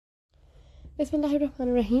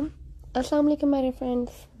Bismillahirrahmanirrahim. Assalamu alaikum, my dear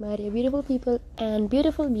friends, my dear beautiful people, and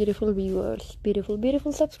beautiful, beautiful viewers, beautiful,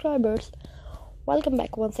 beautiful subscribers. Welcome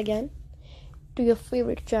back once again to your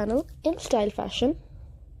favorite channel, InStyle Fashion.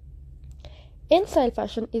 InStyle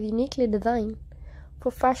Fashion is uniquely designed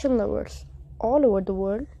for fashion lovers all over the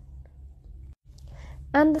world,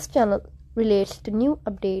 and this channel relates to new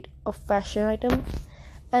update of fashion items,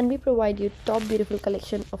 and we provide you top beautiful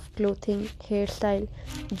collection of clothing, hairstyle,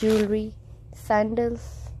 jewelry,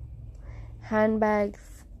 sandals,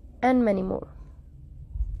 handbags, and many more.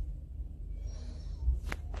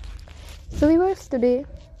 So viewers, today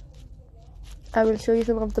I will show you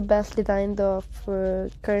some of the best designs of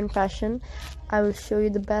current fashion. I will show you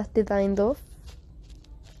the best designs of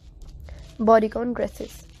bodycon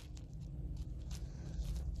dresses.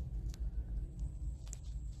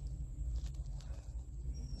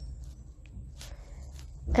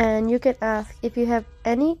 And you can ask if you have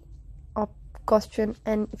any question,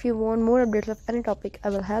 and if you want more updates of any topic, I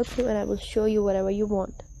will help you and I will show you whatever you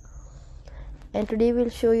want. And today we'll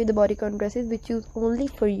show you the bodycon dresses we choose only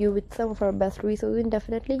for you with some of our best resources, and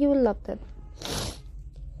definitely you will love them.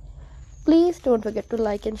 Please don't forget to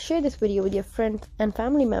like and share this video with your friends and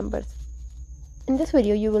family members. In this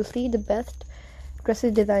video you will see the best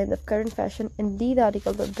dresses designs of current fashion, and these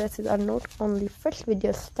articles of dresses are not only fits with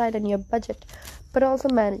your style and your budget, but also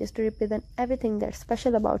manages to represent everything that's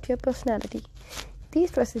special about your personality.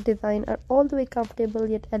 These dresses designs are all the way comfortable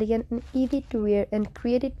yet elegant and easy to wear, and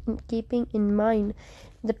created in keeping in mind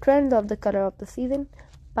the trends of the color of the season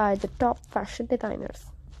by the top fashion designers.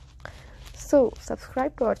 So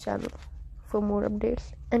subscribe to our channel for more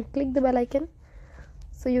updates and click the bell icon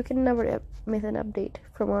so you can never miss an update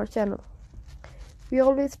from our channel. We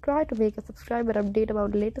always try to make a subscriber update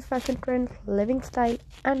about the latest fashion trends, living style,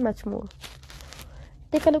 and much more.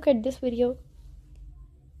 Take a look at this video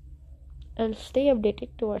and stay updated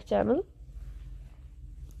to our channel.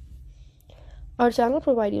 Our channel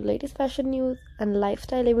provides you latest fashion news and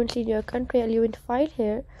lifestyle events in your country, and you will find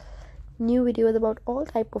here new videos about all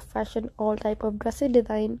type of fashion, all type of dresses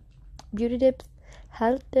design, beauty tips,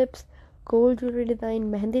 health tips, gold jewelry design,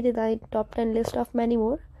 mehendi design, top 10 list of many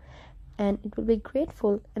more. And it will be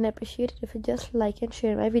grateful and appreciated if you just like and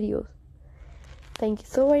share my videos. Thank you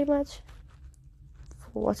so very much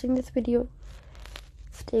for watching this video.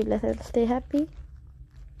 Stay blessed and stay happy,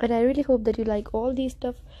 and I really hope that you like all these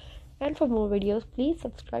stuff. And for more videos, please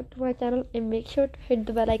subscribe to my channel and make sure to hit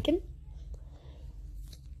the bell icon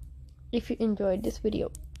if you enjoyed this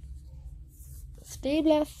video. Stay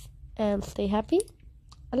blessed and stay happy.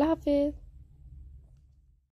 Allah Hafiz.